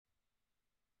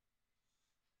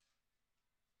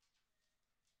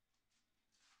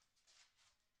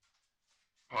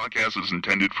Podcast is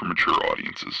intended for mature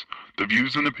audiences. The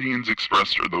views and opinions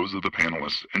expressed are those of the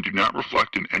panelists and do not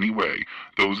reflect in any way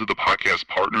those of the podcast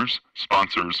partners,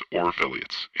 sponsors, or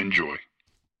affiliates. Enjoy.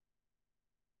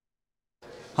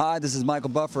 Hi, this is Michael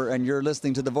Buffer, and you're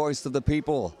listening to the Voice of the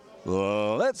People.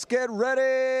 Let's get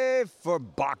ready for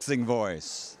Boxing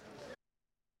Voice.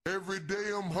 Every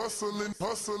day I'm hustling.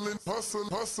 Every day I'm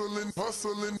hustling.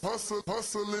 Every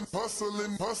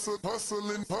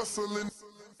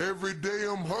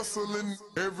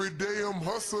day I'm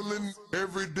hustling.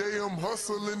 Every day I'm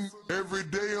hustling. Every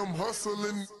day I'm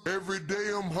hustling. Every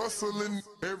day I'm hustling.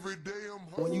 Every day I'm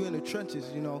hustling. When you in the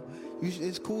trenches,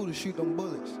 it's cool to shoot them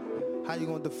bullets. How you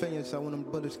gonna defend yourself when them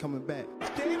bullets coming back?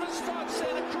 Davis thought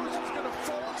Santa Cruz was gonna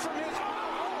fold from his.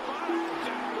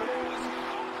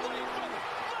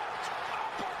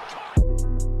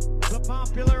 The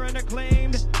popular and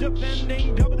acclaimed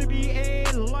defending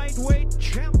WBA lightweight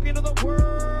champion of the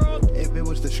world. If it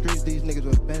was the streets, these niggas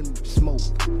would have been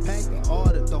smoked. Pack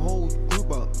the whole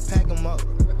group up. Pack them up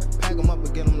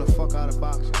and get them the fuck out of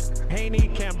boxing. Haney,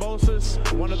 Cambosis,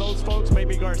 one of those folks,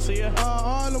 maybe Garcia.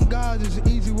 All them guys is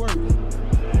easy work.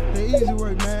 They easy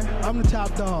work, man. I'm the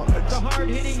top dog. The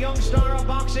hard-hitting young star of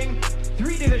boxing,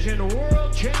 3-division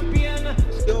world champion.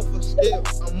 Skill for skill.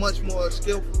 I'm much more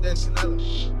skillful than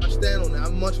Canelo. I stand on that.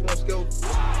 I'm much more skillful.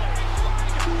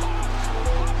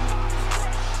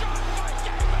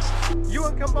 You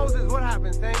and Cambosis, what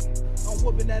happens, Tank? I'm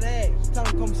whooping that ass. Tell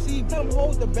him come see me. Tell him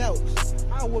hold the belts.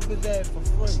 I'll whoop his ass for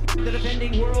free. The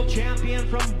defending world champion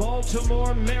from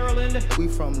Baltimore, Maryland. We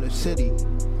from the city.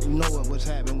 You know what's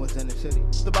happening, what's in the city.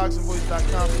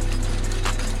 TheBoxingVoice.com.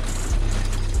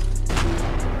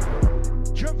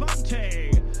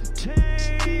 Gervonta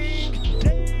Tank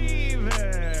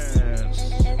Davis.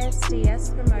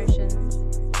 SDS Promotions.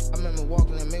 I remember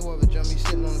walking in Mayweather, me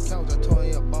sitting on the couch. I told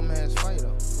him, bum ass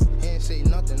fighter. He ain't say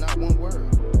nothing, not one word.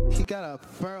 He got a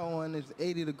fur on his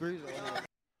 80 degrees on.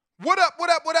 What up?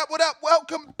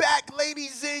 Welcome back,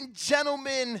 ladies and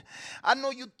gentlemen. I know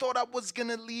you thought I was going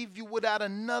to leave you without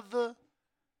another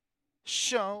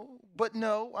show, but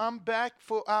no, I'm back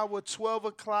for our 12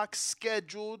 o'clock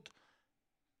scheduled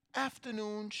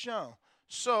afternoon show.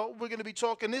 So we're going to be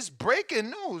talking this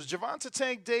breaking news. Gervonta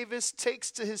Tank Davis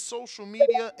takes to his social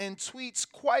media and tweets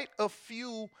quite a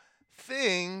few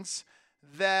things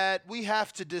that we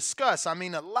have to discuss. I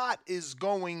mean, a lot is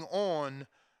going on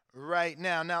right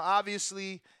now. Now,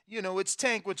 obviously, it's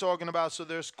Tank we're talking about, so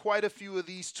there's quite a few of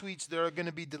these tweets that are going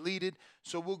to be deleted.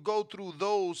 So we'll go through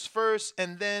those first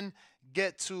and then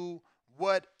get to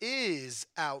what is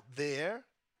out there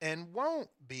and won't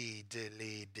be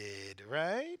deleted,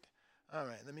 right? All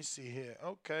right, let me see here.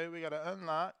 Okay, we got to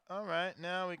unlock. All right,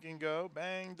 now we can go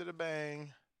bang to the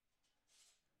bang.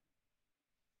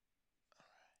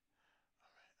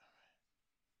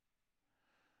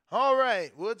 All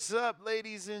right, what's up,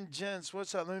 ladies and gents?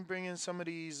 What's up? Let me bring in some of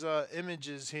these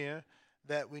images here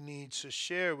that we need to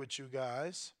share with you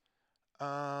guys.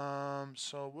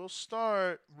 So we'll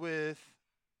start with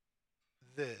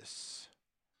this.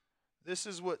 This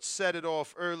is what set it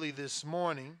off early this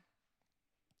morning.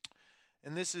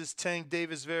 And this is Tank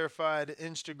Davis verified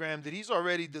Instagram that he's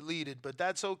already deleted, but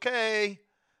that's okay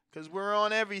because we're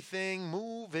on everything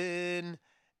moving.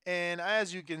 And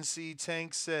as you can see,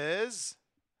 Tank says,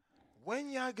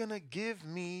 when y'all gonna give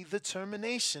me the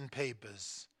termination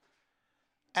papers?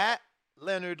 At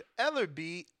Leonard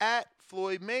Ellerbe, at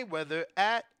Floyd Mayweather,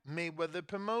 at Mayweather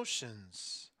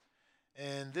Promotions.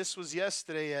 And this was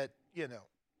yesterday at,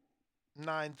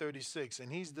 9:36,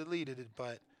 and he's deleted it,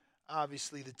 but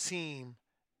obviously the team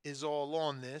is all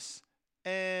on this.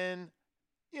 And,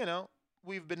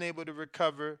 we've been able to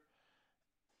recover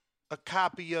a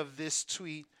copy of this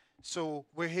tweet, so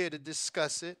we're here to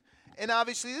discuss it. And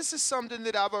obviously, this is something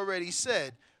that I've already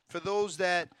said. For those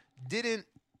that didn't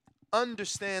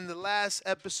understand the last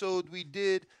episode we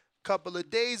did a couple of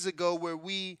days ago where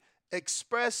we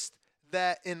expressed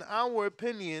that, in our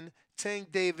opinion,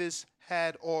 Tank Davis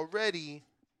had already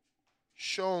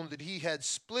shown that he had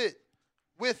split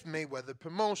with Mayweather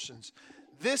Promotions.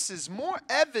 This is more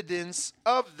evidence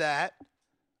of that,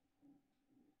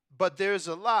 but there's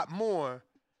a lot more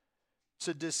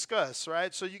to discuss,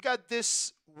 right? So you got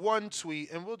this one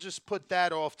tweet, and we'll just put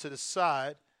that off to the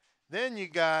side. Then you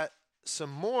got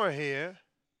some more here.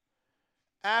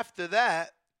 After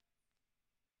that,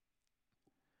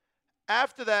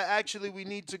 actually, we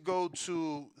need to go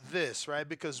to this, right?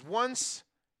 Because once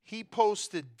he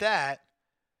posted that,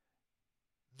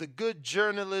 the good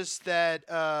journalist that,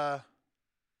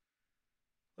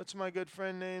 what's my good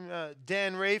friend name?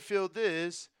 Dan Rayfield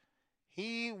is,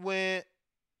 he went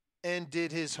and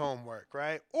did his homework,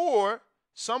 right? Or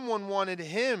someone wanted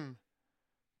him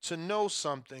to know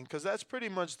something, because that's pretty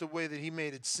much the way that he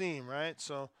made it seem, right?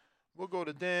 So we'll go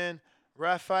to Dan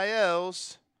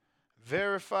Raphael's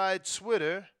verified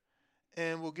Twitter,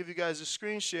 and we'll give you guys a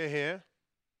screen share here.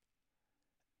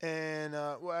 And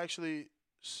we'll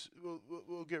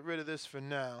get rid of this for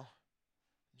now,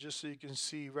 just so you can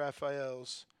see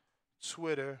Raphael's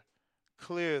Twitter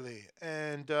clearly.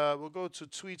 And we'll go to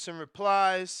tweets and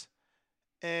replies,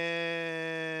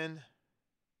 and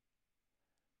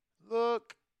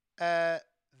look at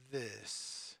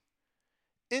this.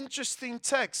 Interesting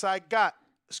text I got,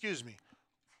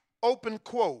 open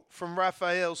quote from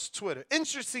Raphael's Twitter.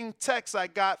 Interesting text I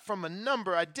got from a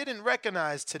number I didn't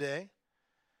recognize today.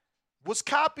 Was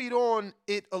copied on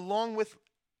it along with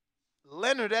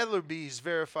Leonard Ellerbe's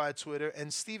verified Twitter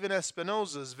and Steven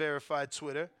Espinoza's verified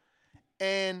Twitter.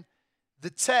 And the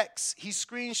text, he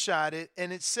screenshotted,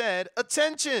 and it said,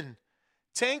 "Attention!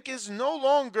 Tank is no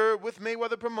longer with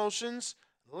Mayweather Promotions.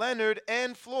 Leonard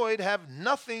and Floyd have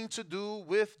nothing to do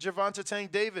with Gervonta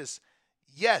Tank Davis.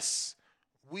 Yes,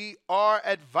 we are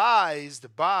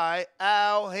advised by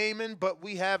Al Heyman, but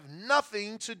we have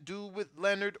nothing to do with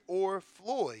Leonard or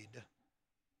Floyd."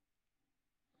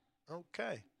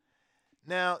 Okay.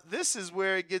 Now, this is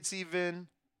where it gets even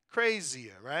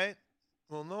crazier, right?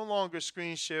 We'll no longer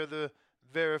screen share the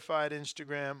verified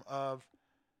Instagram of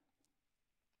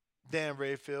Dan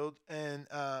Rayfield, and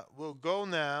we'll go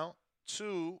now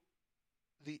to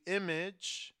the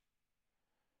image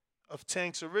of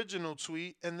Tank's original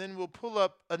tweet, and then we'll pull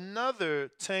up another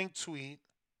Tank tweet,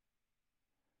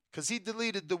 because he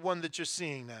deleted the one that you're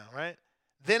seeing now, right?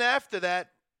 Then after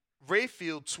that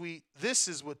Rayfield tweet, this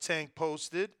is what Tank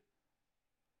posted.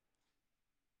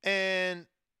 And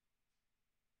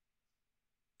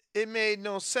it made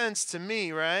no sense to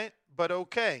me, right? But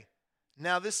okay.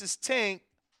 Now this is Tank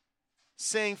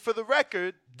saying, "For the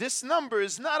record, this number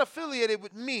is not affiliated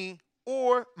with me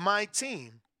or my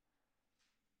team."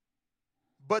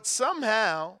 But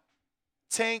somehow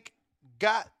Tank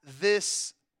got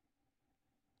this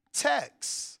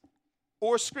text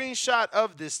or screenshot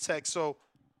of this text. So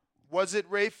was it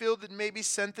Rayfield that maybe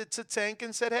sent it to Tank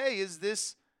and said, "Hey,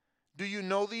 do you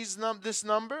know this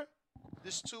number,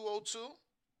 this 202?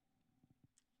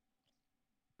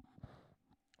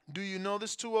 Do you know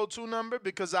this 202 number?"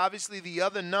 Because obviously the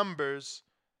other numbers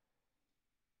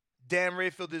Dan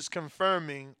Rayfield is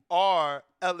confirming are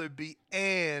Ellerbe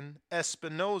and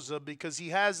Espinoza, because he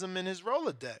has them in his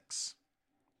Rolodex.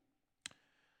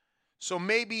 So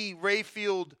maybe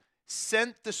Rayfield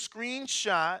sent the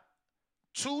screenshot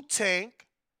to Tank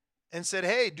and said,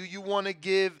 "Hey, do you want to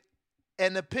give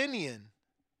an opinion?"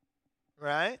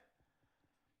 Right?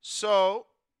 So,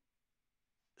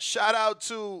 shout out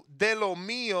to De Lo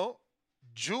Mio,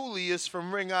 Julius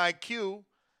from Ring IQ,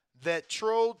 that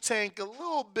trolled Tank a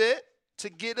little bit to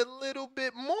get a little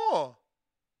bit more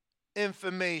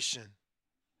information.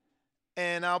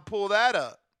 And I'll pull that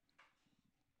up.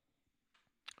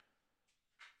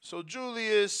 So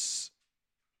Julius,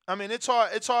 I mean, it's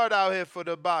hard out here for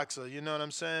the boxer, you know what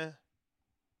I'm saying?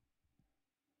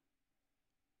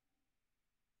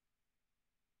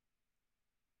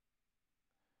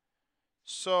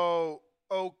 So,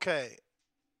 okay.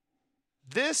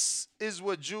 This is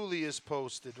what Julius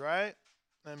posted, right?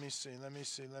 Let me see.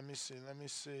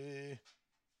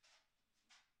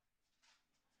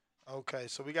 Okay,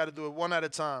 so we got to do it one at a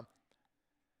time.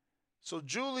 So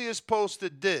Julius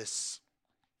posted this.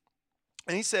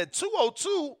 And he said,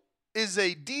 202 is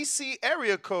a D.C.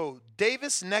 area code,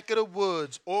 Davis neck of the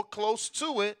woods, or close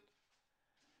to it.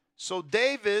 So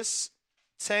Davis,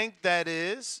 Tank that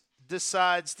is,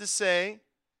 decides to say,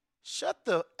 "Shut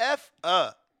the F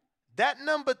up. That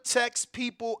number texts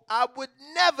people I would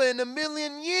never in a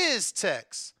million years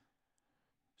text."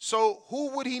 So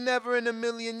who would he never in a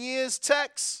million years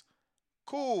text?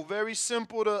 Cool, very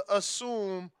simple to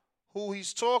assume who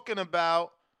he's talking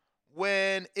about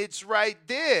when it's right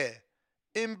there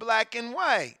in black and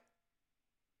white.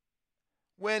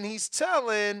 When he's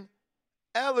telling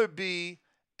Ellerbe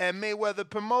and Mayweather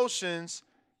Promotions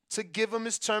to give him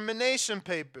his termination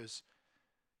papers.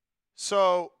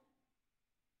 So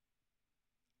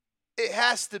it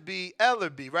has to be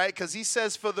Ellerbe, right? Because he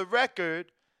says, "For the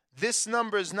record, this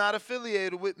number is not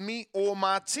affiliated with me or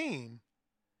my team."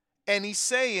 And he's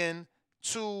saying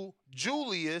to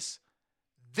Julius,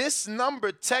 this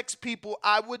number texts people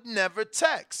I would never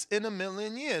text in a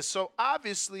million years. So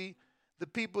obviously, the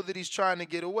people that he's trying to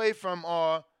get away from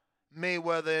are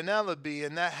Mayweather and Ellerbe,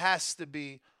 and that has to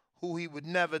be who he would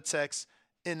never text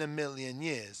in a million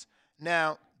years.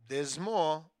 Now, there's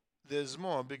more,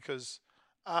 because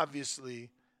obviously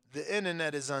the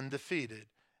internet is undefeated.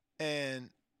 And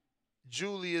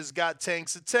Julius got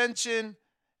Tank's attention,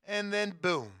 and then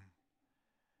boom,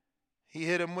 he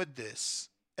hit him with this.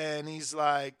 And he's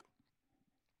like,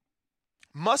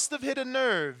 must have hit a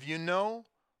nerve, you know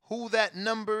who that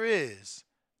number is,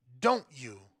 don't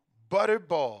you,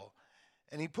 Butterball?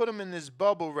 And he put him in this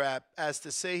bubble wrap as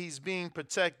to say he's being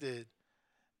protected.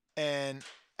 And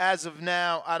as of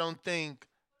now, I don't think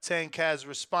Tank has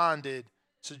responded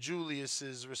to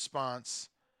Julius's response.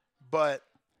 But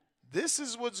this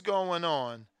is what's going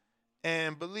on.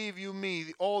 And believe you me,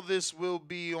 all this will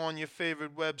be on your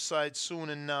favorite website soon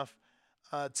enough.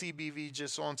 TBV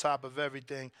just on top of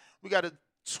everything. We got a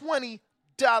 $20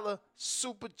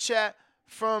 super chat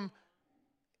from,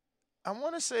 I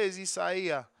want to say it's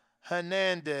Isaiah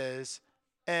Hernandez.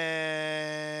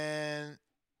 And,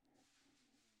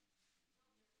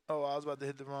 oh, I was about to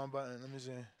hit the wrong button. Let me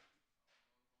see.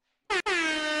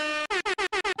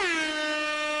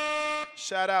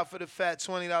 Shout out for the fat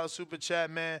 $20 super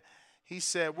chat, man. He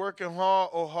said, working hard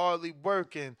or hardly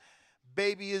working?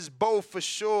 Baby, it's both for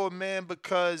sure, man,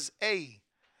 because, hey,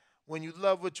 when you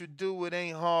love what you do, it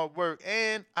ain't hard work.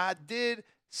 And I did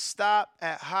stop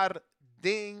at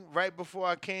Harding right before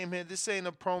I came here. This ain't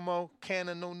a promo.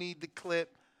 Kinda no need to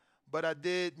clip. But I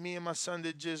did, me and my son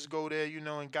did just go there, you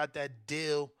know, and got that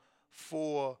deal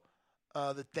for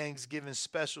the Thanksgiving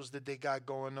specials that they got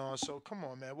going on. So come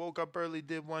on, man. Woke up early,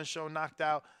 did one show, knocked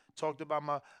out, talked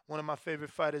about one of my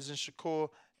favorite fighters in Shakur,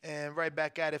 and right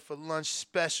back at it for lunch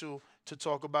special to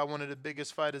talk about one of the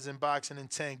biggest fighters in boxing in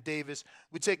Tank Davis.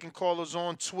 We're taking callers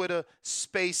on Twitter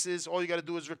Spaces. All you got to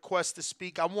do is request to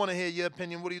speak. I want to hear your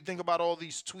opinion. What do you think about all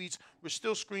these tweets? We're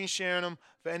still screen sharing them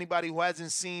for anybody who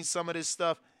hasn't seen some of this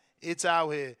stuff. It's out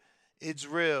here. It's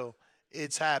real.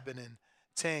 It's happening.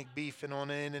 Tank beefing on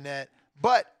the internet.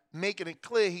 But making it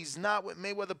clear he's not with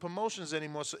Mayweather Promotions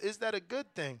anymore. So is that a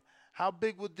good thing? How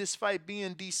big would this fight be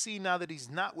in D.C. now that he's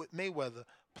not with Mayweather?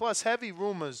 Plus, heavy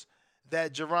rumors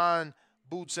that Jaron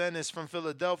Boots Ennis from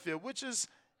Philadelphia, which is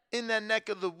in that neck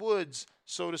of the woods,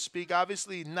 so to speak.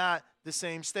 Obviously not the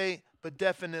same state, but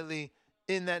definitely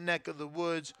in that neck of the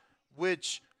woods,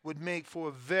 which would make for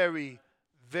a very,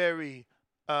 very,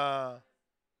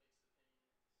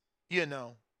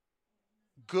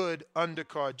 good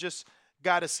undercard. Just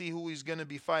got to see who he's going to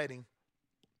be fighting.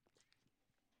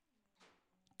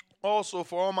 Also,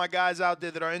 for all my guys out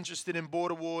there that are interested in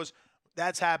Border Wars,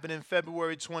 that's happening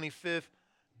February 25th.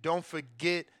 Don't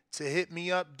forget to hit me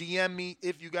up, DM me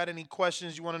if you got any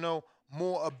questions. You want to know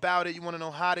more about it. You want to know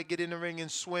how to get in the ring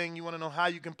and swing. You want to know how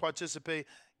you can participate.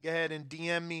 Go ahead and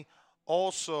DM me.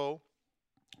 Also,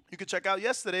 you can check out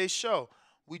yesterday's show.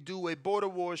 We do a Border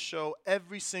Wars show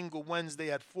every single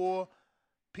Wednesday at 4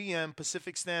 p.m.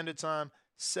 Pacific Standard Time,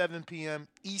 7 p.m.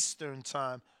 Eastern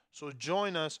Time. So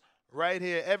join us right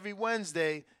here every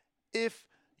Wednesday if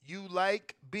you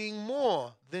like being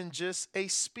more than just a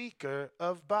speaker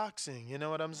of boxing. You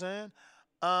know what I'm saying?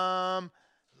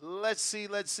 Let's see.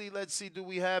 Do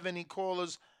we have any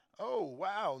callers? Oh,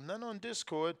 wow. None on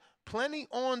Discord. Plenty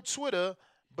on Twitter,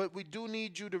 but we do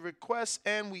need you to request,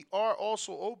 and we are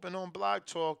also open on Blog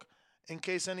Talk in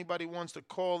case anybody wants to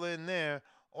call in there.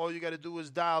 All you got to do is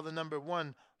dial the number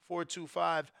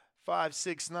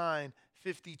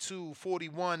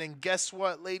 1-425-569-5241. And guess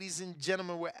what, ladies and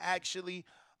gentlemen? We're actually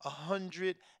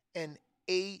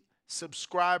 108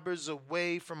 subscribers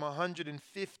away from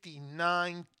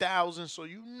 159,000. So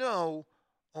you know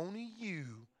only you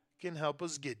can help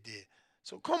us get there.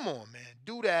 So come on, man.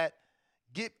 Do that.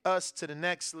 Get us to the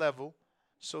next level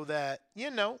so that,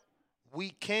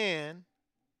 we can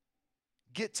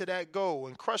get to that goal.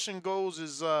 And crushing goals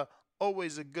is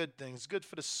always a good thing. It's good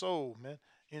for the soul, man.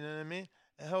 You know what I mean?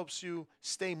 It helps you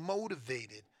stay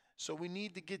motivated. So we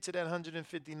need to get to that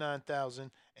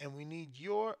 159,000, and we need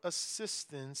your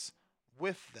assistance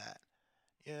with that.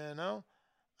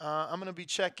 I'm going to be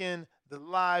checking the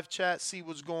live chat, see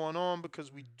what's going on,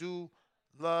 because we do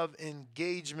love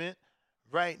engagement.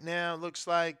 Right now, it looks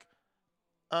like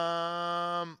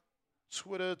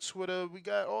Twitter. We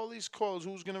got all these calls.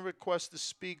 Who's going to request to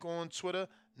speak on Twitter?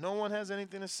 No one has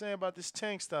anything to say about this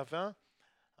Tank stuff, huh?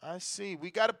 I see. We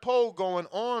got a poll going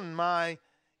on my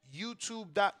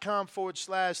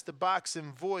youtube.com/The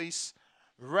Boxing Voice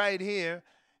right here. It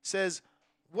says,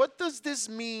 what does this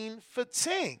mean for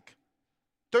Tank?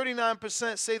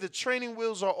 39% say the training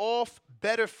wheels are off,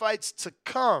 better fights to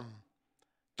come.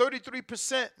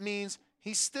 33% means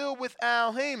he's still with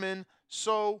Al Heyman,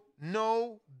 so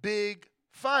no big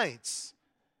fights.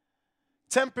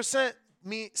 10%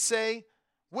 say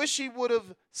wish he would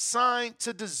have signed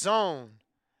to DAZN.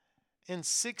 And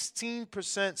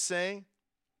 16% say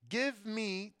give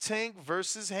me Tank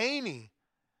versus Haney.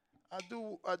 I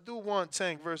do want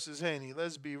Tank versus Haney.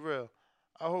 Let's be real.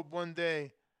 I hope one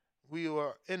day we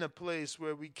are in a place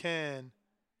where we can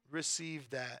receive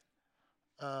that,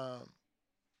 um,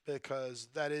 because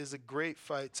that is a great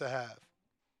fight to have.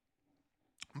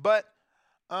 But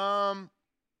um,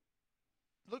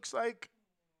 looks like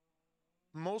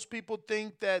most people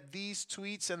think that these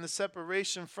tweets and the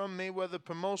separation from Mayweather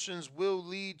Promotions will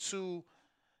lead to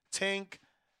Tank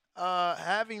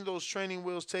having those training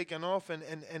wheels taken off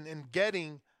and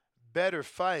getting better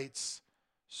fights.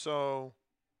 So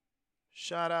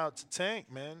shout out to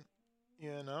Tank, man.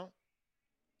 You know.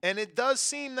 And it does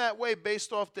seem that way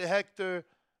based off the Hector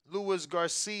Luis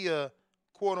Garcia,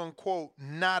 quote unquote,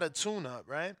 not a tune up,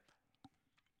 right?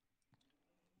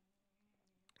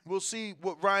 We'll see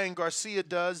what Ryan Garcia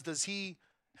does. Does he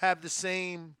have the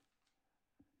same,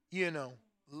 you know,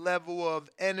 level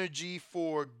of energy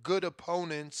for good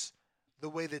opponents the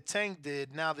way that Tank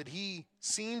did now that he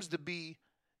seems to be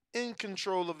in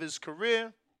control of his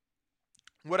career?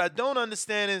 What I don't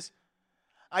understand is,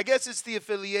 I guess it's the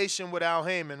affiliation with Al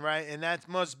Heyman, right? And that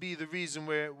must be the reason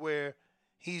where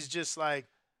he's just like,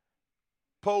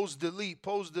 post delete,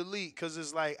 because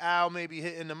it's like Al maybe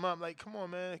hitting him up. Like, come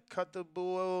on, man, cut the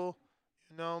bull.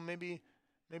 You know, maybe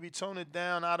tone it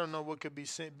down. I don't know what could be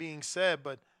being said,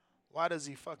 but why does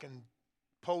he fucking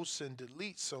post and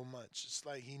delete so much? It's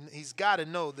like he's got to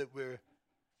know that we're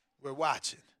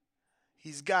watching.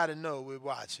 He's got to know we're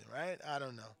watching, right? I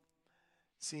don't know.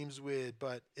 Seems weird,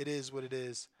 but it is what it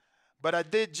is. But I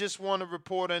did just want to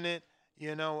report on it.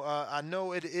 You know, I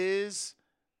know it is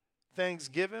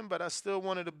Thanksgiving, but I still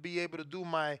wanted to be able to do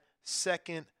my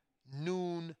second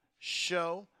noon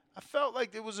show. I felt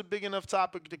like it was a big enough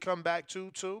topic to come back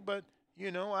to, too. But, you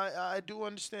know, I do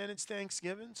understand it's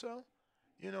Thanksgiving. So,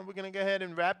 you know, we're going to go ahead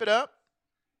and wrap it up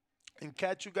and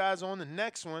catch you guys on the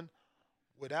next one,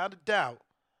 without a doubt.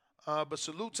 But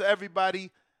salute to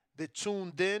everybody that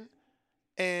tuned in.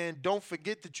 And don't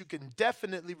forget that you can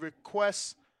definitely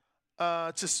request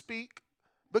to speak,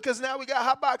 because now we got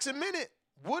Hot Boxing Minute.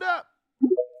 What up?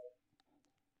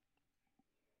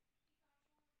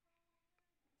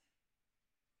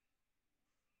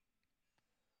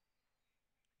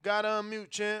 Gotta unmute,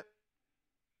 champ.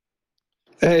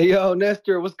 Hey, yo,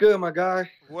 Nestor, what's good, my guy?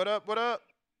 What up? What up?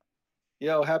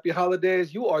 Yo, happy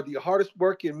holidays. You are the hardest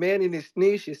working man in this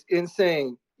niche. It's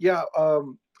insane. Yeah,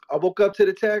 I woke up to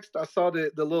the text. I saw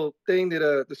the little thing that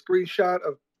the screenshot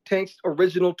of Tank's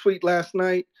original tweet last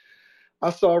night. I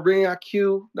saw Ring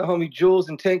IQ, the homie Jules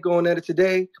and Tank going at it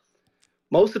today.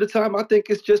 Most of the time, I think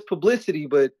it's just publicity,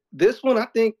 but this one I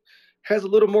think has a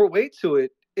little more weight to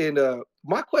it. And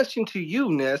my question to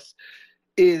you, Ness,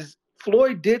 is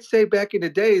Floyd did say back in the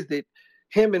days that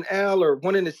him and Al are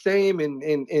one and the same, and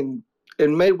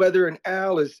Mayweather and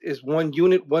Al is one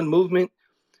unit, one movement.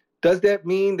 Does that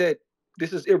mean that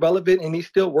this is irrelevant and he's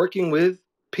still working with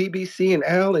PBC and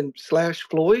Al and /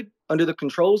 Floyd under the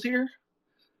controls here?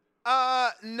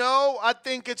 No, I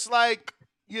think it's like,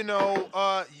 you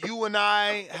know, you and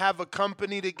I have a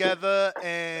company together,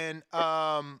 and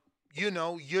you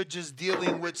know, you're just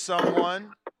dealing with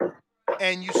someone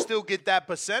and you still get that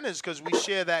percentage because we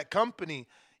share that company.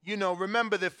 You know,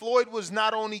 remember that Floyd was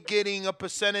not only getting a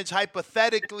percentage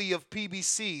hypothetically of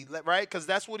PBC, right? Because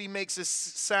that's what he makes it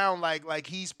sound like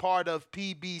he's part of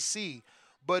PBC,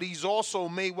 but he's also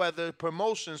Mayweather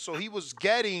Promotions. So he was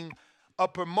getting a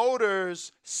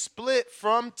promoter's split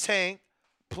from Tank,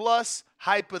 plus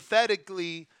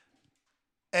hypothetically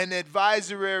an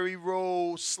advisory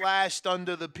role slashed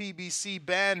under the PBC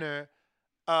banner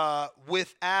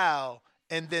with Al,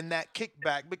 and then that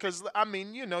kickback. Because, I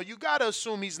mean, you know, you got to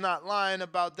assume he's not lying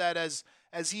about that, as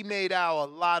he made Al a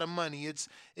lot of money.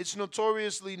 It's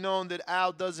notoriously known that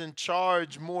Al doesn't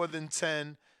charge more than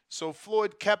 10. So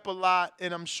Floyd kept a lot,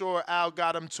 and I'm sure Al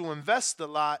got him to invest a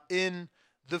lot in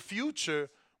the future,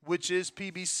 which is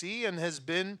PBC, and has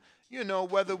been, you know,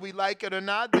 whether we like it or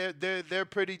not, they're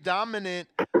pretty dominant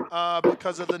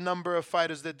because of the number of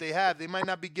fighters that they have. They might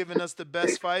not be giving us the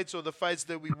best fights or the fights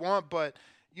that we want, but,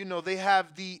 you know, they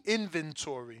have the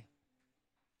inventory.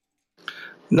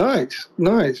 Nice.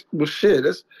 Well, shit,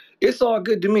 it's all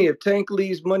good to me. If Tank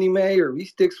leaves Money May or he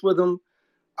sticks with him,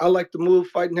 I like the move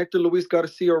fighting Hector Luis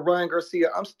Garcia or Ryan Garcia.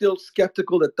 I'm still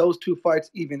skeptical that those two fights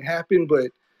even happen,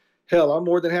 but hell, I'm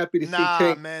more than happy to see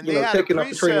Tank, man, you know, taking off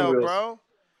the training wheels. Bro.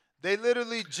 They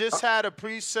literally just had a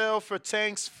pre-sale for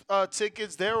Tank's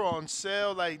tickets. They're on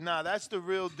sale. Like, nah, that's the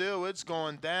real deal. It's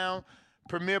going down.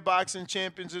 Premier Boxing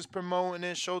Champions is promoting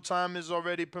it. Showtime is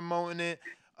already promoting it.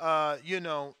 You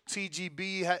know,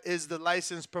 TGB is the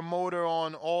licensed promoter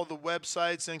on all the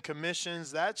websites and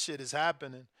commissions. That shit is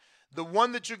happening. The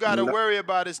one that you got to worry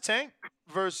about is Tank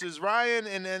versus Ryan,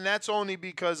 and that's only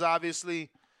because obviously,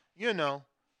 you know,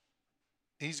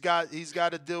 he's got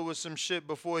to deal with some shit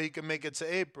before he can make it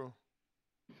to April.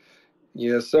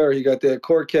 Yes, sir. He got that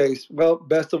court case. Well,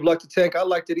 best of luck to Tank. I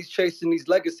like that he's chasing these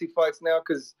legacy fights now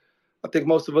because I think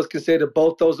most of us can say that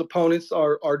both those opponents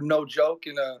are no joke.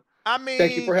 And I mean,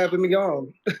 thank you for having me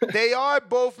on. They are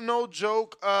both no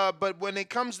joke, but when it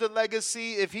comes to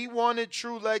legacy, if he wanted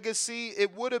true legacy,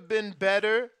 it would have been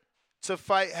better to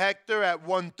fight Hector at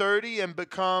 130 and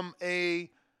become a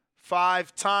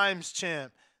 5 times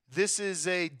champ. This is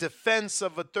a defense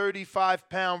of a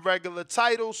 35-pound regular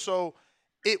title, so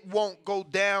it won't go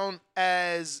down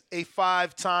as a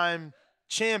 5-time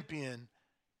champion.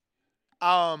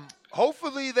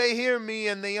 Hopefully they hear me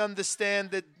and they understand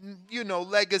that, you know,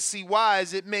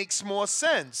 legacy-wise, it makes more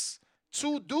sense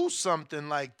to do something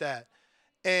like that.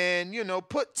 And, you know,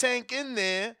 put Tank in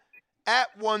there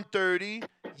at 130.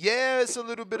 Yeah, it's a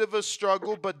little bit of a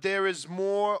struggle, but there is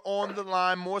more on the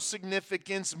line, more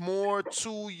significance, more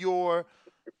to your,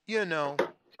 you know,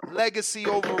 legacy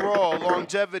overall,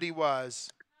 longevity-wise.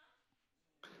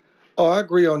 Oh, I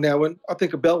agree on that one. I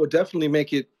think a belt would definitely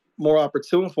make it more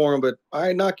opportune for him, but I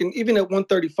ain't knocking. Even at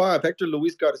 135, Hector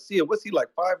Luis Garcia, what's he like,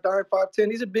 5'9",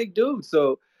 5'10"? He's a big dude.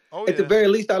 So at the very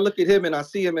least, I look at him and I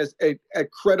see him as a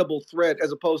credible threat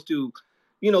as opposed to,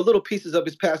 you know, little pieces of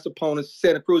his past opponents.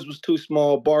 Santa Cruz was too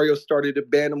small. Barrios started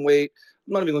at bantamweight.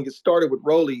 I'm not even going to get started with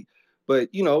Rolly. But,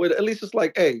 you know, at least it's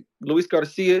like, hey, Luis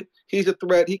Garcia, he's a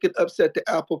threat. He could upset the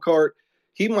apple cart.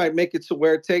 He might make it to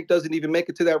where Tank doesn't even make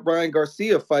it to that Ryan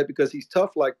Garcia fight because he's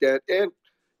tough like that. And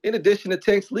in addition to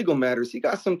Tank's legal matters, he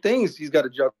got some things he's got to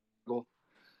juggle.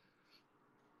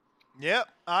 Yep,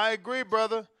 I agree,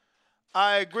 brother.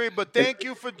 I agree. But thank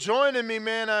you for joining me,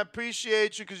 man. I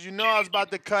appreciate you because you know I was about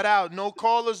to cut out. No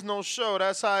callers, no show.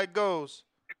 That's how it goes.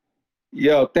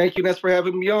 Yo, thank you, Ness, for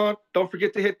having me on. Don't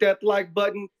forget to hit that like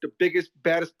button. The biggest,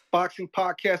 baddest boxing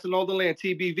podcast in all the land,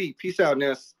 TBV. Peace out,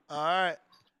 Ness. All right.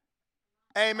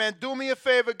 Hey, man, do me a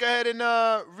favor. Go ahead and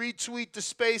retweet the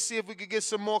space. See if we could get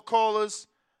some more callers.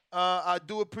 I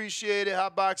do appreciate it.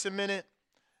 Hot Boxing Minute.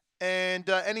 And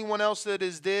anyone else that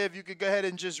is there, if you could go ahead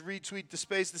and just retweet the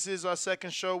space. This is our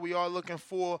second show. We are looking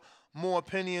for more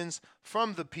opinions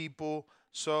from the people.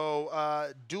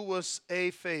 So do us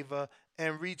a favor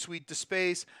and retweet the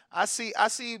space. I see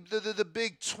the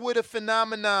big Twitter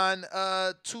phenomenon,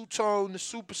 Two-Tone, the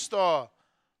superstar.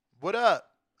 What up?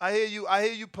 I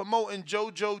hear you promoting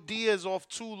JoJo Diaz off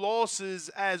 2 losses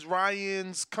as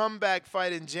Ryan's comeback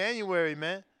fight in January,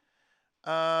 man.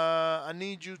 I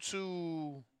need you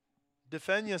to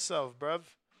defend yourself, bruv.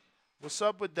 What's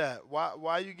up with that? Why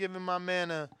are you giving my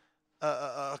man a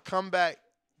comeback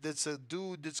that's a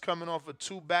dude that's coming off of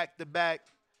 2 back-to-back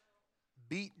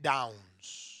beatdowns?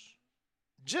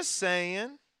 Just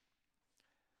saying.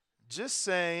 Just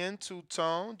saying,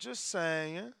 Two-Tone. Just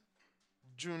saying.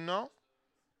 Juno.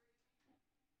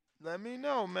 Let me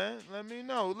know, man. Let me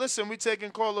know. Listen, we taking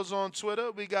callers on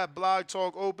Twitter. We got Blog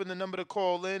Talk open. The number to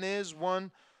call in is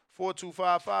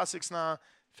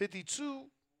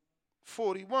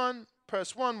 1-425-569-5241.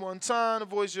 Press 1 time to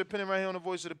voice your opinion right here on the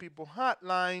Voice of the People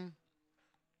hotline.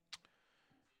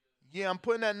 Yeah, I'm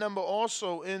putting that number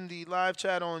also in the live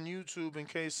chat on YouTube in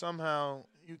case somehow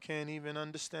you can't even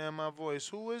understand my voice.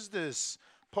 Who is this?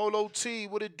 Polo T,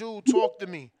 what it do? Talk to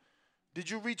me.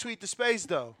 Did you retweet the space,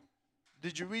 though?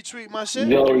 Did you retweet my shit?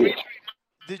 Yo.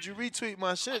 Did you retweet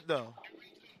my shit, though?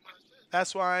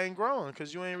 That's why I ain't growing,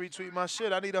 because you ain't retweet my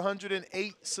shit. I need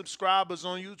 108 subscribers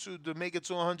on YouTube to make it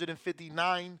to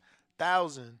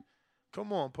 159,000.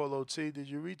 Come on, Polo T. Did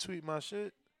you retweet my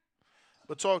shit?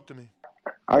 But talk to me.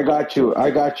 I got you.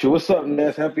 What's up,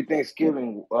 Ness? Happy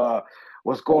Thanksgiving.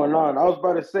 What's going on? I was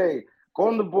about to say,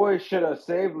 Golden Boy should have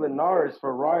saved Linares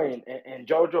for Ryan and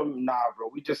JoJo. Nah,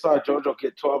 bro. We just saw JoJo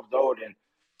get 12-0 and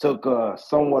took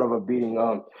somewhat of a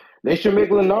beating. They should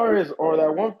make Linares or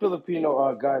that one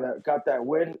Filipino guy that got that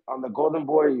win on the Golden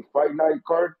Boy Fight Night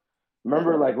card.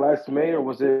 Remember, like last May, or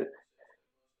was it?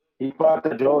 He fought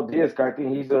the Joel Diaz guy. I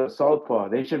think he's a southpaw.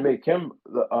 They should make him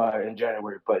in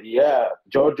January. But yeah,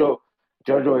 JoJo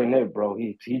ain't it, bro.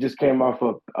 He just came off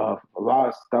of a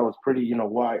loss that was pretty,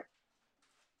 wide.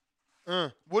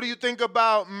 What do you think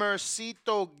about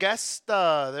Mercito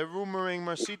Gesta? They're rumoring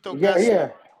Mercito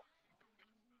Gesta.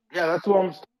 Yeah, that's what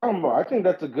I'm talking about. I think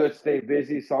that's a good stay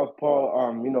busy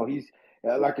southpaw. He's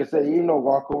like I said,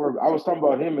 walkover. I was talking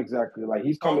about him exactly. Like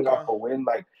he's coming off a win.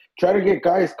 Like try to get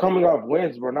guys coming off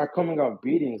wins, but not coming off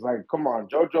beatings. Like come on,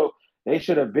 JoJo. They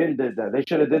should have did that. They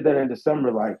should have did that in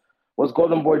December. Like what's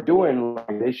Golden Boy doing?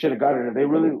 Like they should have got it. If they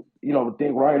really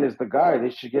think Ryan is the guy,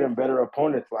 they should get him better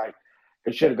opponents. Like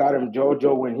It should have got him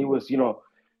JoJo when he was,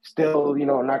 still,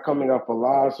 not coming off a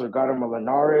loss, or got him a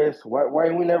Linares. Why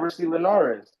we never see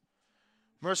Linares?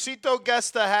 Mercito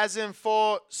Gesta hasn't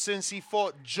fought since he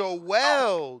fought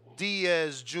Joel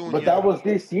Diaz Jr. But that was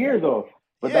this year, though.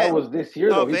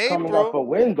 He's coming off a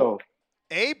win, though.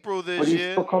 April this But he's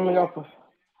year. still coming off.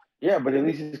 Yeah, but at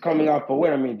least he's coming off a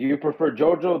win. I mean, do you prefer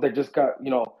JoJo that just got,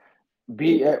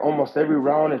 beat at almost every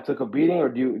round and took a beating, or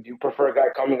do you prefer a guy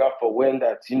coming off a win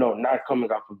that's, not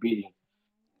coming off a beating?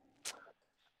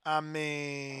 I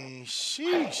mean,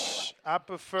 sheesh. I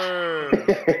prefer.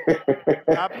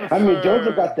 I mean,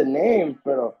 JoJo got the name,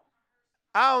 but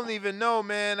I don't even know,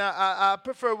 man. I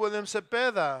prefer William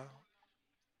Cepeda.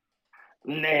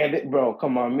 Nah, bro,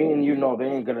 come on. Me and you know they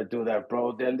ain't gonna do that,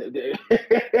 bro.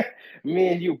 Me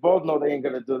and you both know they ain't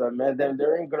gonna do that, man. Then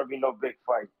there ain't gonna be no big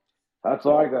fight. That's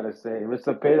all I gotta say. With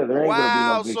Cepeda, there ain't gonna be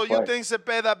no big fight. Wow, so you think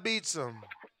Cepeda beats him?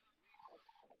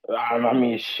 I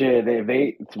mean, shit. They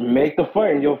make the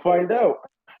fight, and you'll find out.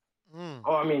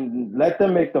 Oh, I mean, let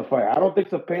them make the fight. I don't think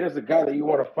Cepeda's the guy that you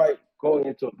want to fight going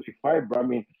into a big fight, bro. I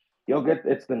mean,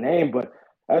 it's the name, but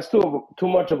that's too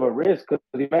much of a risk. Because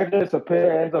imagine if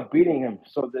Cepeda ends up beating him.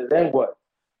 So then what?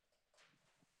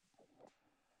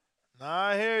 Nah,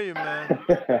 I hear you, man.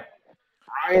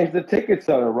 Ryan's the ticket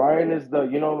seller. Ryan is the,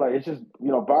 it's just,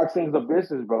 boxing's a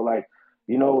business, bro. Like,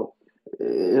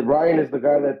 Ryan is the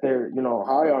guy that they're,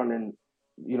 high on and,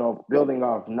 building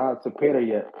off, not Cepeda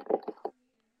yet.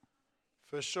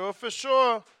 For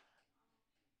sure.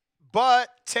 But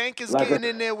Tank is getting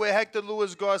in there with Hector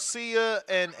Luis Garcia,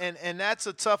 and that's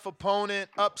a tough opponent,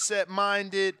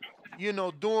 upset-minded,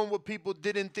 doing what people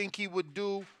didn't think he would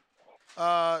do.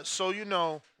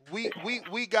 So,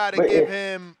 we got to give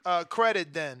him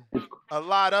credit then, a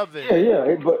lot of it.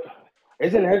 Yeah, but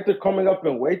isn't Hector coming up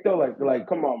in weight, though? Like,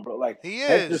 come on, bro. Like, he is.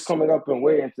 Hector's coming up in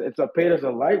weight. It's Cepeda's a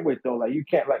lightweight, though. Like, you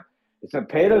can't,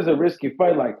 Cepeda's a risky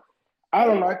fight. Like, I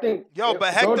don't know. I think.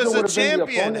 But Hector's a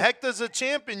champion. Hector's a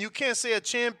champion. You can't say a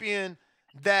champion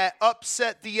that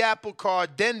upset the apple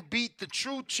card, then beat the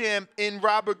true champ in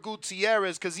Robert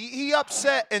Gutierrez, because he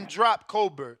upset and dropped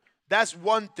Colbert. That's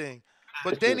one thing.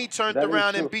 But then he turned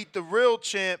around and beat the real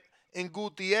champ in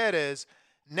Gutierrez.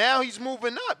 Now he's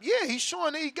moving up. Yeah, he's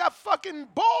showing that he got fucking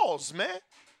balls, man.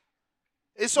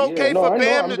 It's okay for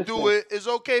Bam to do it. It's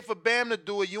okay for Bam to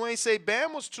do it. You ain't say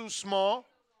Bam was too small.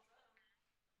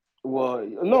 Well,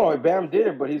 no, Bam did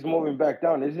it, but he's moving back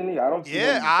down, isn't he? I don't see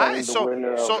him becoming the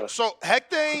winner. So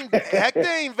Hector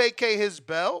ain't vacate his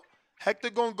belt. Hector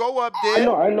gonna go up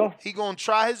there. I know. He gonna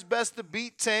try his best to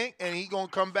beat Tank, and he gonna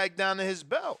come back down to his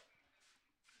belt.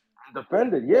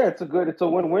 Defend it. Yeah, it's a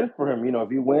win-win for him. If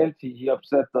he wins, he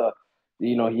upset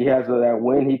he has that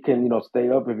win. He can, stay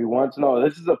up if he wants. No,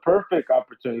 this is a perfect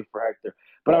opportunity for Hector.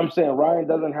 But I'm saying Ryan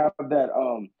doesn't have that.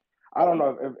 I don't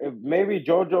know if maybe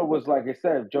JoJo was, like I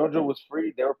said, if JoJo was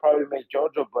free, they would probably make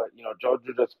JoJo. But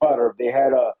JoJo just fought. Or if they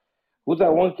had who's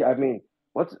that one? I mean,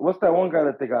 what's that one guy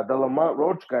that they got? The Lamont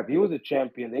Roach guy. If he was a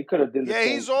champion, they could have done the same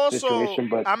he's also. situation.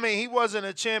 But I mean, he wasn't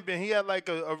a champion. He had like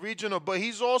a regional, but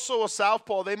he's also a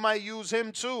southpaw. They might use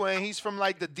him too, and he's from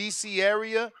like the DC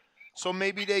area. So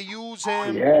maybe they use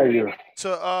him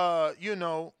to,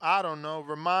 I don't know,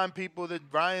 remind people that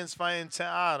Ryan's fighting.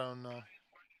 I don't know.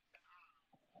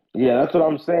 Yeah, that's what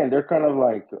I'm saying. They're kind of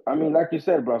like, I mean, like you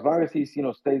said, bro, as long as he,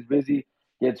 stays busy,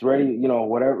 gets ready,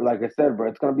 whatever, like I said, bro,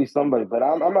 it's going to be somebody. But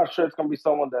I'm not sure it's going to be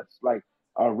someone that's like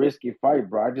a risky fight,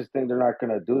 bro. I just think they're not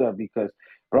going to do that because,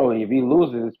 bro, if he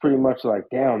loses, it's pretty much like,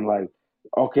 damn, like,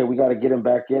 okay, we got to get him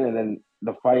back in, and then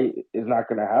the fight is not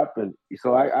going to happen.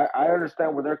 So I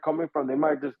understand where they're coming from. They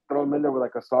might just throw him in there with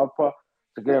like a southpaw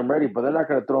to get him ready, but they're not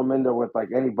going to throw him in there with like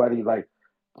anybody like,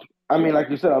 I mean, like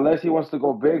you said, unless he wants to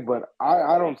go big, but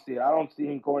I don't see it. I don't see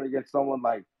him going against someone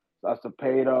like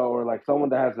Cepeda or like someone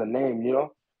that has a name,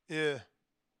 Yeah.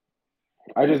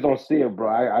 I just don't see it, bro.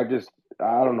 I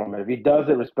don't know, man. If he does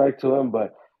it, respect to him,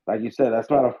 but like you said, that's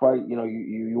not a fight,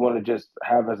 you want to just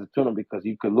have as a tune because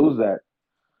you could lose that.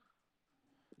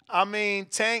 I mean,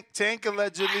 Tank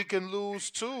allegedly can lose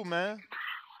too, man.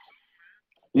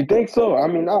 You think so? I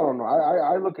mean, I don't know.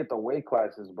 I look at the weight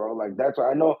classes, bro. Like, that's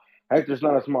why I know Hector's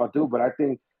not a small dude, but I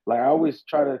think, like, I always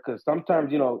try to, because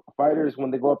sometimes, fighters,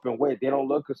 when they go up in weight, they don't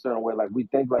look a certain way. Like, we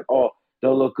think, like, oh,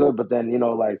 they'll look good, but then,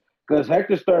 like, because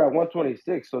Hector started at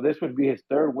 126, so this would be his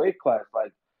third weight class.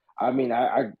 Like, I mean,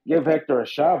 I give Hector a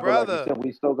shot, but like you said,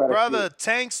 we still got to Brother,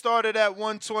 Tank started at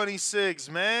 126,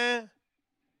 man.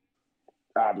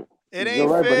 It ain't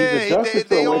right, fair.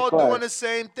 They all doing the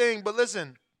same thing. But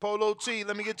listen, Polo T,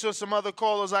 let me get to some other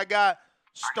callers. I got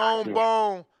Stone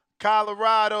Bone,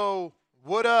 Colorado.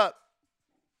 What up?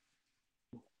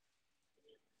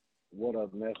 What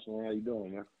up, Ness, man? How you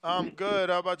doing, man? I'm good.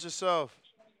 How about yourself?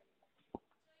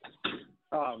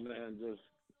 Oh man, just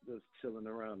chilling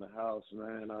around the house,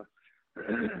 man.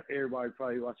 Everybody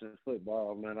probably watching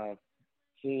football, man. I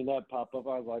seen that pop up.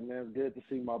 I was like, man, it's good to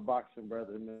see my boxing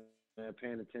brother, man,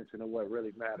 paying attention to what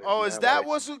really matters, Oh, is man. that Like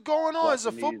what's going on? Is a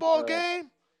watching these, football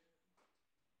game?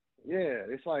 yeah,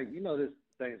 it's like this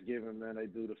Thanksgiving, man. They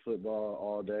do the football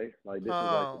all day. Like this is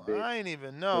like the Oh, big I ain't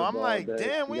even know. I'm football like, day.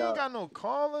 damn, You we ain't got got no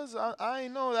callers. I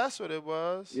ain't know that's what it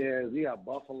was. Yeah, you got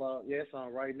Buffalo. Yeah, it's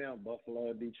on right now.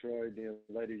 Buffalo, Detroit. Then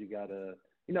later you got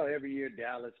every year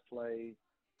Dallas play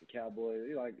the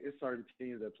Cowboys. Like it's certain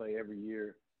teams that play every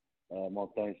year on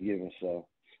Thanksgiving. So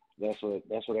that's what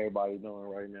everybody's doing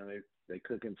right now. They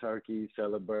cooking turkey,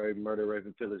 celebrating Murder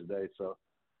Raven Phillips Day. So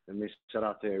let me shout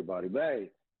out to everybody. But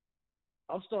hey,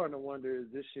 I'm starting to wonder,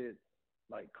 is this shit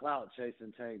like clout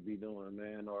chasing Tank be doing,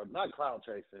 man, or not clout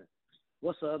chasing?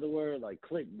 What's the other word? Like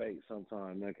clickbait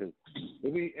sometimes, man. Because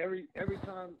every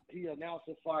time he announced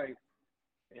a fight,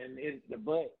 and he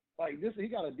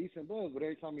got a decent buzz, but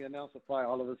every time he announced a fight,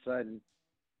 all of a sudden,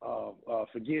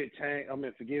 forget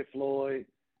Floyd,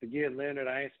 forget Leonard.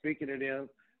 I ain't speaking to them.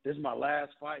 This is my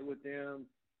last fight with them.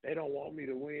 They don't want me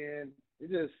to win.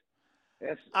 It just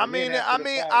I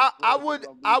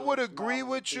would agree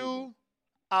with you.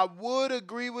 I would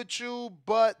agree with you,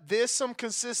 but there's some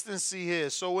consistency here.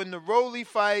 So in the Rolly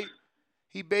fight,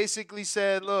 he basically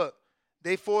said, look,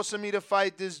 they forcing me to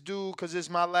fight this dude because it's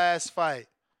my last fight.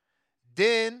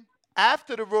 Then,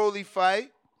 after the Rolly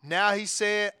fight, now he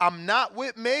said, I'm not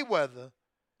with Mayweather.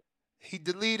 He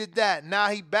deleted that. Now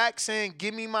he back saying,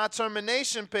 give me my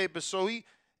termination papers. So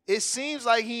it seems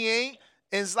like he ain't.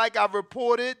 And it's like I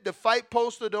reported, the fight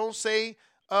poster don't say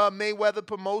Mayweather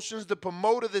Promotions. The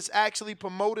promoter that's actually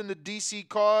promoting the DC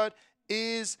card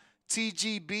is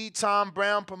TGB, Tom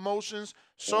Brown Promotions.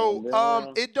 So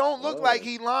it don't look like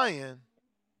he lying.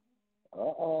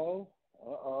 Okay,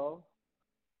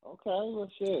 well,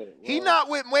 shit. He not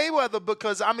with Mayweather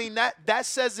because, I mean, that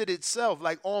says it itself.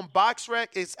 Like, on BoxRec,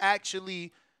 it's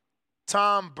actually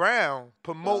Tom Brown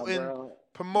promoting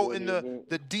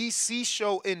the DC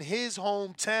show in his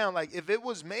hometown. Like, if it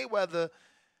was Mayweather,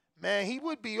 man, he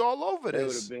would be all over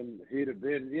this. He'd have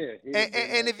been.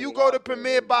 And if you go to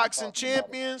Premier Boxing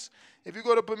Champions,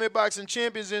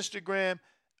 Instagram,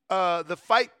 the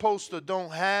fight poster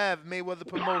don't have Mayweather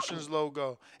Promotions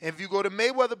logo. And if you go to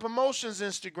Mayweather Promotions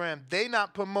Instagram, they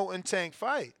not promoting Tank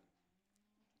fight.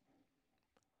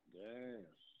 Damn.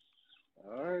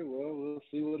 All right, well, we'll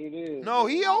see what it is. No,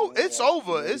 it's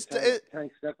over.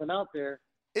 Tank stepping out there.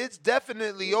 It's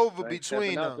definitely over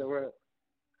between them.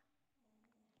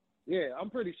 Yeah, I'm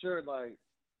pretty sure. Like,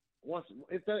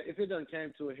 if it done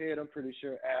came to a head, I'm pretty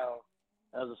sure Al,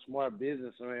 as a smart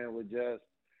businessman, would just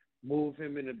move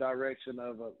him in the direction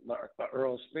of a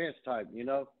Earl Spence type, you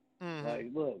know? Mm-hmm.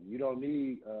 Like, look, you don't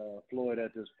need Floyd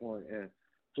at this point. And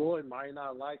Floyd might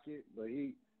not like it, but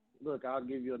I'll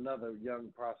give you another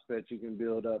young prospect you can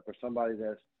build up, or somebody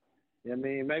that's, I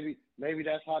mean, maybe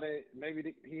that's how he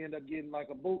ended up getting like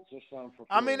a Boots or something for Floyd.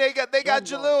 I mean, they got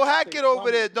Jalil Hackett over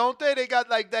there, don't they? They got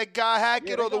like that guy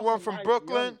Hackett, or the one from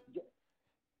Brooklyn.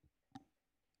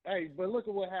 Hey, but look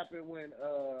at what happened when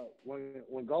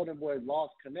Golden Boy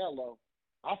lost Canelo.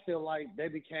 I feel like they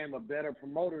became a better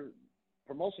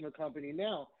promotional company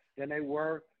now than they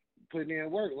were putting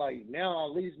in work. Like, now I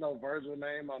at least know Virgil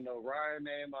name, I know Ryan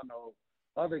name, I know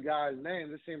other guys'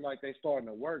 names. It seems like they starting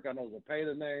to work. I know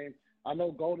Zepeda name. I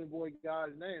know Golden Boy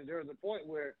guys' names. There was a point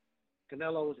where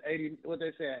Canelo was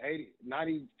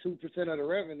 92% of the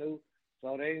revenue,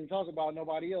 so they didn't talk about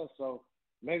nobody else. So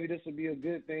maybe this would be a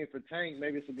good thing for Tank.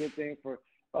 Maybe it's a good thing for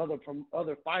other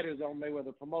fighters on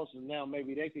Mayweather Promotions. Now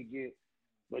maybe they could get,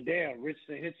 but damn,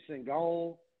 Richardson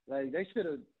gone. Like, they should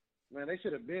have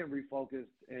been refocused.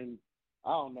 And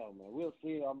I don't know, man. We'll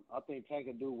see. I think Tank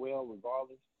will do well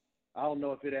regardless. I don't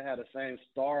know if it had the same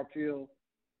star appeal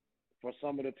for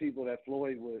some of the people that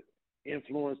Floyd would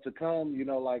influence to come, you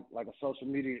know, like a social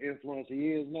media influencer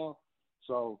he is now.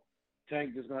 So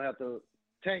Tank gonna have to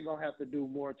do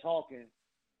more talking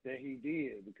than he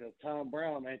did, because Tom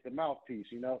Brown ain't the mouthpiece,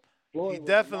 you know. Floyd He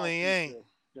definitely ain't.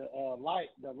 The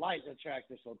light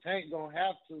attractor. So Tank gonna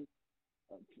have to.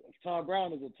 Tom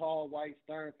Brown is a tall, white,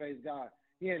 stern-faced guy.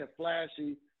 He ain't a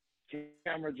flashy,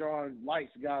 camera-drawing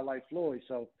lights guy like Floyd.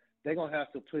 So they're gonna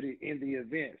have to put it in the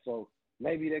event. So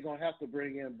maybe they're gonna have to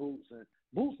bring in Boots, and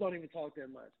Boots don't even talk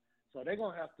that much. So they're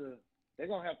gonna have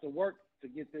to work to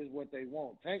get this what they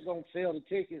want. Tank gonna sell the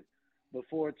tickets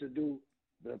before to do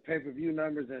the pay-per-view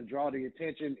numbers and draw the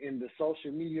attention in the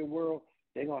social media world.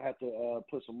 They're gonna have to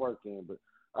put some work in. But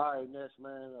all right, Ness,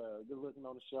 man, good looking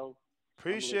on the show.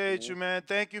 Appreciate you, man.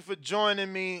 Thank you for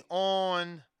joining me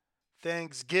on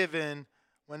Thanksgiving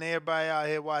when everybody out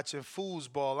here watching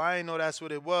foosball. I didn't know that's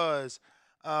what it was.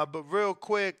 But real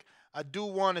quick, I do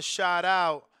want to shout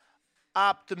out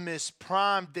Optimus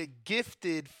Prime that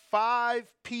gifted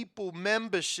 5 people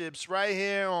memberships right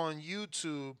here on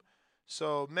YouTube.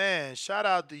 So, man, shout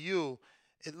out to you.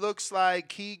 It looks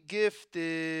like he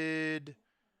gifted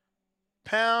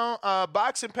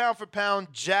boxing pound for pound.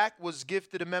 Jack was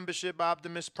gifted a membership.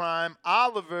 Optimus Prime.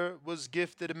 Oliver was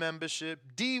gifted a membership.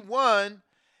 D1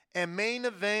 and main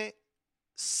event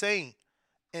Saint.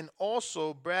 And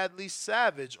also Bradley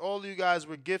Savage. All of you guys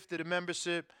were gifted a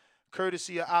membership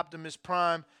courtesy of Optimus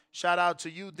Prime. Shout out to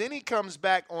you. Then he comes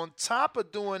back on top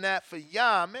of doing that for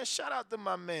y'all. Man, shout out to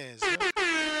my mans.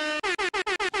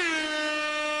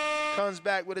 Comes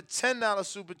back with a $10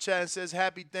 super chat and says,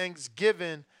 Happy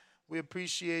Thanksgiving. We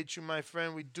appreciate you, my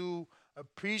friend. We do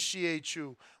appreciate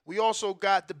you. We also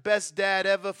got the best dad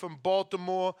ever from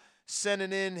Baltimore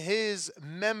sending in his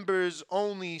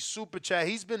members-only super chat.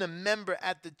 He's been a member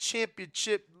at the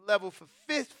championship level for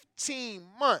 15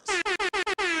 months.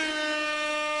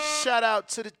 Shout out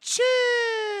to the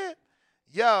champ.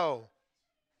 Yo.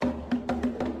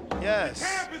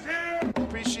 Yes.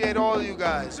 Appreciate all of you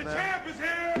guys, man.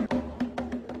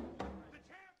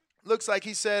 Looks like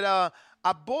he said, I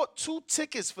bought 2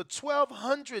 tickets for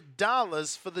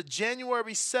 $1,200 for the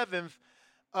January 7th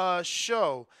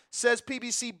show. Says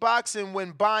PBC Boxing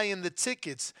when buying the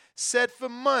tickets. Said for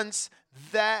months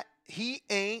that he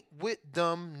ain't with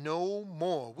them no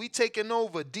more. We taking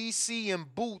over DC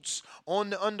and Boots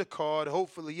on the undercard.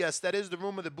 Hopefully, yes, that is the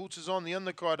rumor that Boots is on the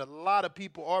undercard. A lot of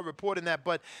people are reporting that,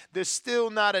 but they're still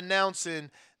not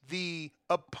announcing the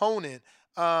opponent.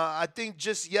 I think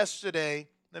just yesterday,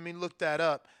 let me look that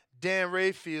up, Dan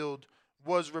Rayfield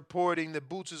was reporting that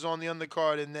Boots is on the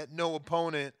undercard and that no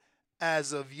opponent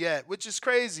as of yet, which is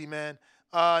crazy, man.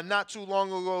 Not too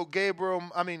long ago,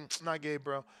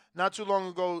 not too long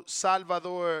ago,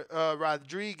 Salvador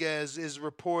Rodriguez is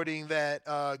reporting that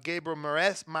Gabriel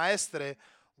Maestre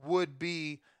would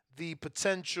be the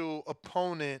potential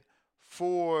opponent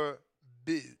for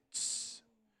Boots,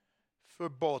 for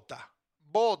Bota.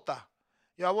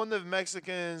 Yeah, I wonder if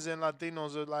Mexicans and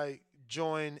Latinos are like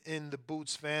join in the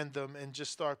Boots fandom and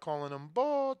just start calling them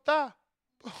Bota.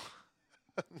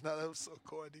 No, that was so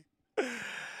corny.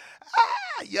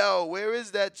 Yo, where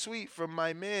is that tweet from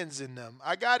my mans in them?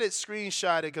 I got it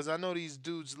screenshotted because I know these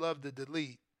dudes love to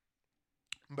delete.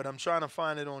 But I'm trying to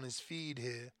find it on his feed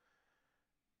here.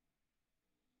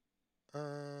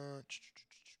 It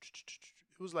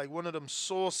was like one of them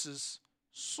sources.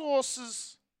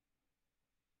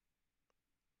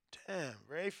 Damn,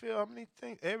 Rayfield, how many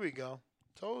things? There we go.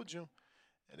 Told you.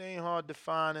 It ain't hard to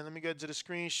find. And let me get to the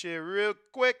screen share real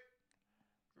quick.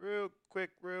 Real quick.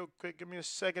 Give me a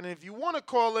second. And if you want to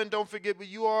call in, don't forget, but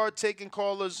you are taking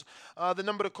callers. The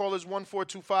number to call is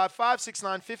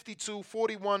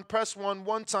 1-425-569-5241. Press 1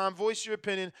 one time. Voice your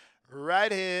opinion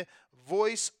right here.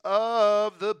 Voice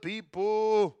of the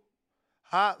people.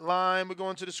 Hotline. We're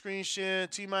going to the screen share.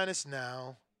 T-minus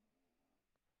now.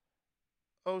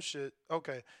 Oh, shit.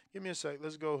 Okay. Give me a sec.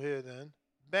 Let's go here then.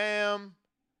 Bam.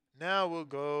 Now we'll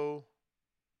go.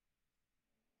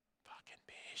 Fucking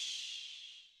bitch.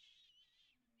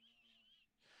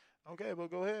 Okay, we'll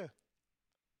go here.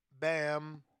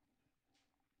 Bam.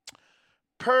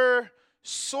 Per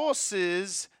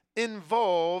sources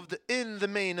involved in the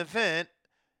main event,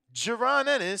 Jaron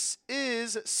Ennis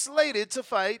is slated to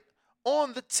fight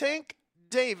on the Tank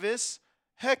Davis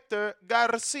Hector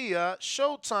Garcia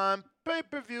Showtime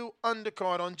pay-per-view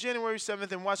undercard on January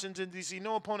 7th in Washington, D.C.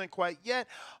 No opponent quite yet.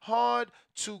 Hard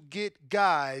to get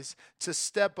guys to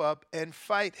step up and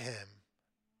fight him.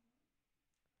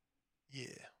 Yeah.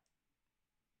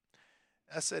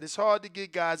 I said it's hard to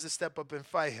get guys to step up and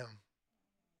fight him.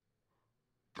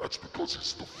 That's because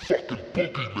he's the fucking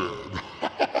boogeyman.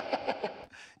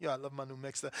 Yo, I love my new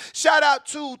mixer. Shout out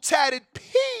to Tatted P.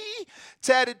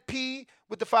 Tatted P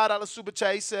with the $5 super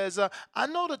chat. He says, I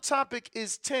know the topic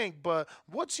is Tank, but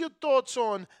what's your thoughts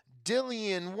on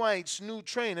Dillian White's new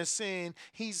trainer saying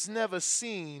he's never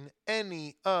seen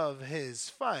any of his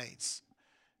fights?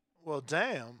 Well,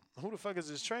 damn. Who the fuck is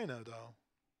his trainer, though?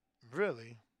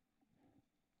 Really?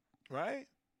 Right?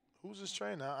 Who's his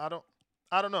trainer? I don't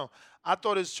know. I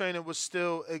thought his trainer was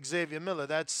still Xavier Miller.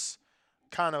 That's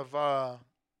kind of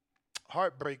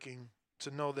heartbreaking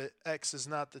to know that X is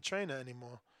not the trainer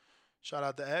anymore. Shout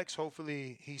out to X.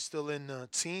 Hopefully he's still in the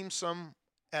team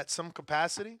at some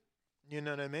capacity. You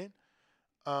know what I mean?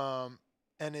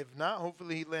 And if not,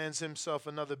 hopefully he lands himself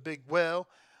another big whale.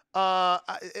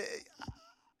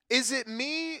 Is it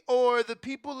me or the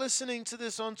people listening to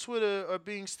this on Twitter are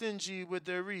being stingy with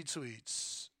their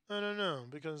retweets? I don't know,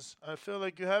 because I feel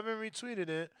like you haven't retweeted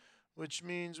it, which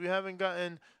means we haven't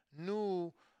gotten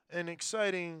new and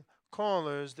exciting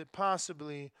callers that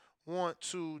possibly want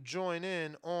to join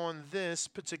in on this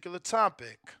particular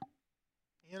topic.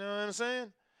 You know what I'm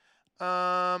saying?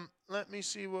 Let me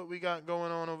see what we got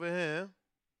going on over here.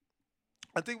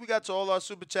 I think we got to all our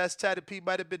super chats. Tatty P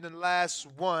might have been the last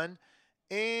one.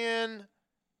 And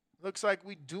looks like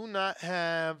we do not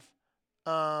have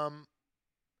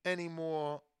any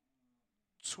more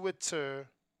Twitter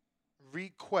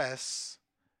requests.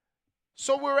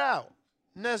 So we're out.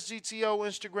 Nest GTO,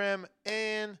 Instagram,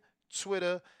 and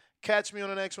Twitter. Catch me on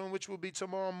the next one, which will be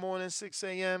tomorrow morning, 6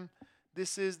 a.m.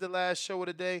 This is the last show of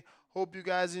the day. Hope you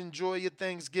guys enjoy your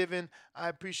Thanksgiving. I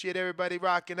appreciate everybody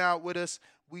rocking out with us.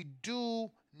 We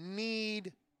do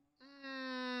need,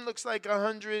 looks like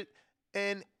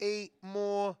 108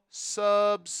 more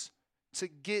subs to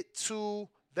get to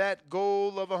that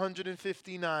goal of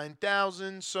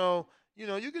 159,000. So,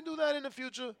 you can do that in the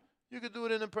future. You can do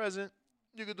it in the present.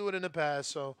 You can do it in the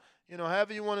past. So,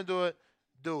 however you want to do it,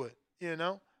 do it.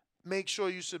 Make sure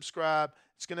you subscribe.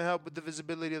 It's going to help with the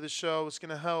visibility of the show. It's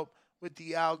going to help with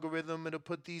the algorithm. It'll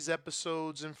put these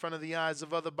episodes in front of the eyes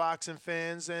of other boxing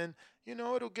fans. And,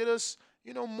 it'll get us,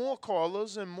 more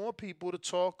callers and more people to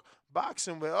talk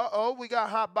boxing with. We got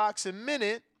Hot Boxing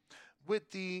Minute with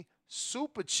the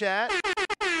super chat.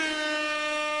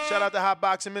 Shout out to Hot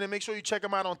Boxing Minute. Make sure you check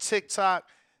him out on TikTok.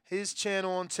 His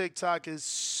channel on TikTok is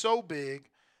so big.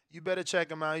 You better check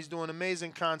him out. He's doing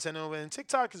amazing content over there. And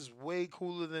TikTok is way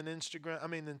cooler than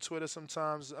than Twitter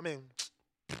sometimes.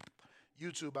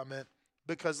 YouTube,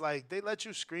 Because, they let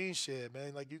you screen share,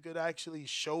 man. You could actually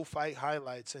show fight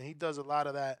highlights, and he does a lot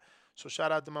of that. So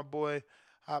shout out to my boy,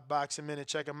 Hot Boxing Minute.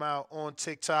 Check him out on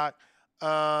TikTok.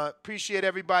 Appreciate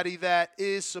everybody that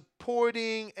is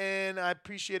supporting, and I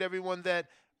appreciate everyone that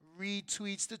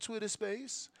retweets the Twitter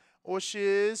space or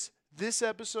shares this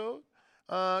episode.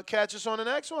 Catch us on the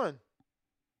next one.